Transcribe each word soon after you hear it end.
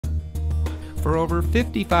For over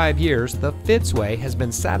 55 years, the Fitzway has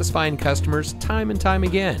been satisfying customers time and time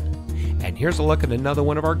again. And here's a look at another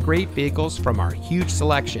one of our great vehicles from our huge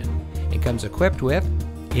selection. It comes equipped with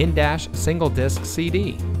in-dash single disc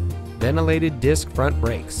CD, ventilated disc front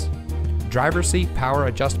brakes, driver's seat power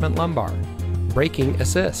adjustment lumbar, braking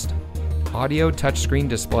assist, audio touchscreen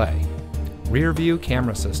display, rear view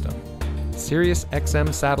camera system, Sirius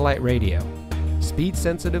XM satellite radio, speed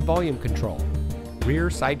sensitive volume control, rear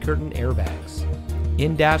side curtain airbags,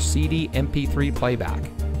 in-dash CD MP3 playback,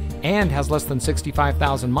 and has less than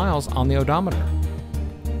 65,000 miles on the odometer.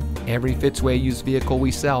 Every Fitzway used vehicle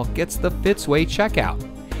we sell gets the Fitzway checkout.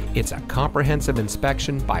 It's a comprehensive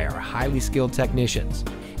inspection by our highly skilled technicians,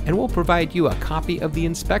 and we'll provide you a copy of the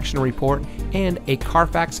inspection report and a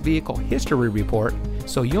Carfax vehicle history report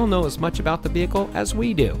so you'll know as much about the vehicle as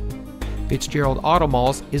we do. Fitzgerald Auto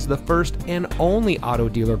Malls is the first and only auto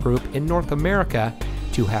dealer group in North America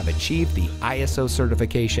to have achieved the ISO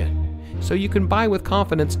certification, so you can buy with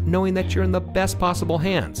confidence knowing that you're in the best possible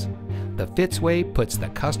hands. The Fitzway puts the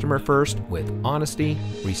customer first with honesty,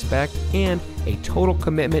 respect, and a total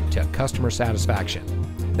commitment to customer satisfaction.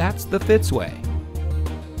 That's the Fitzway.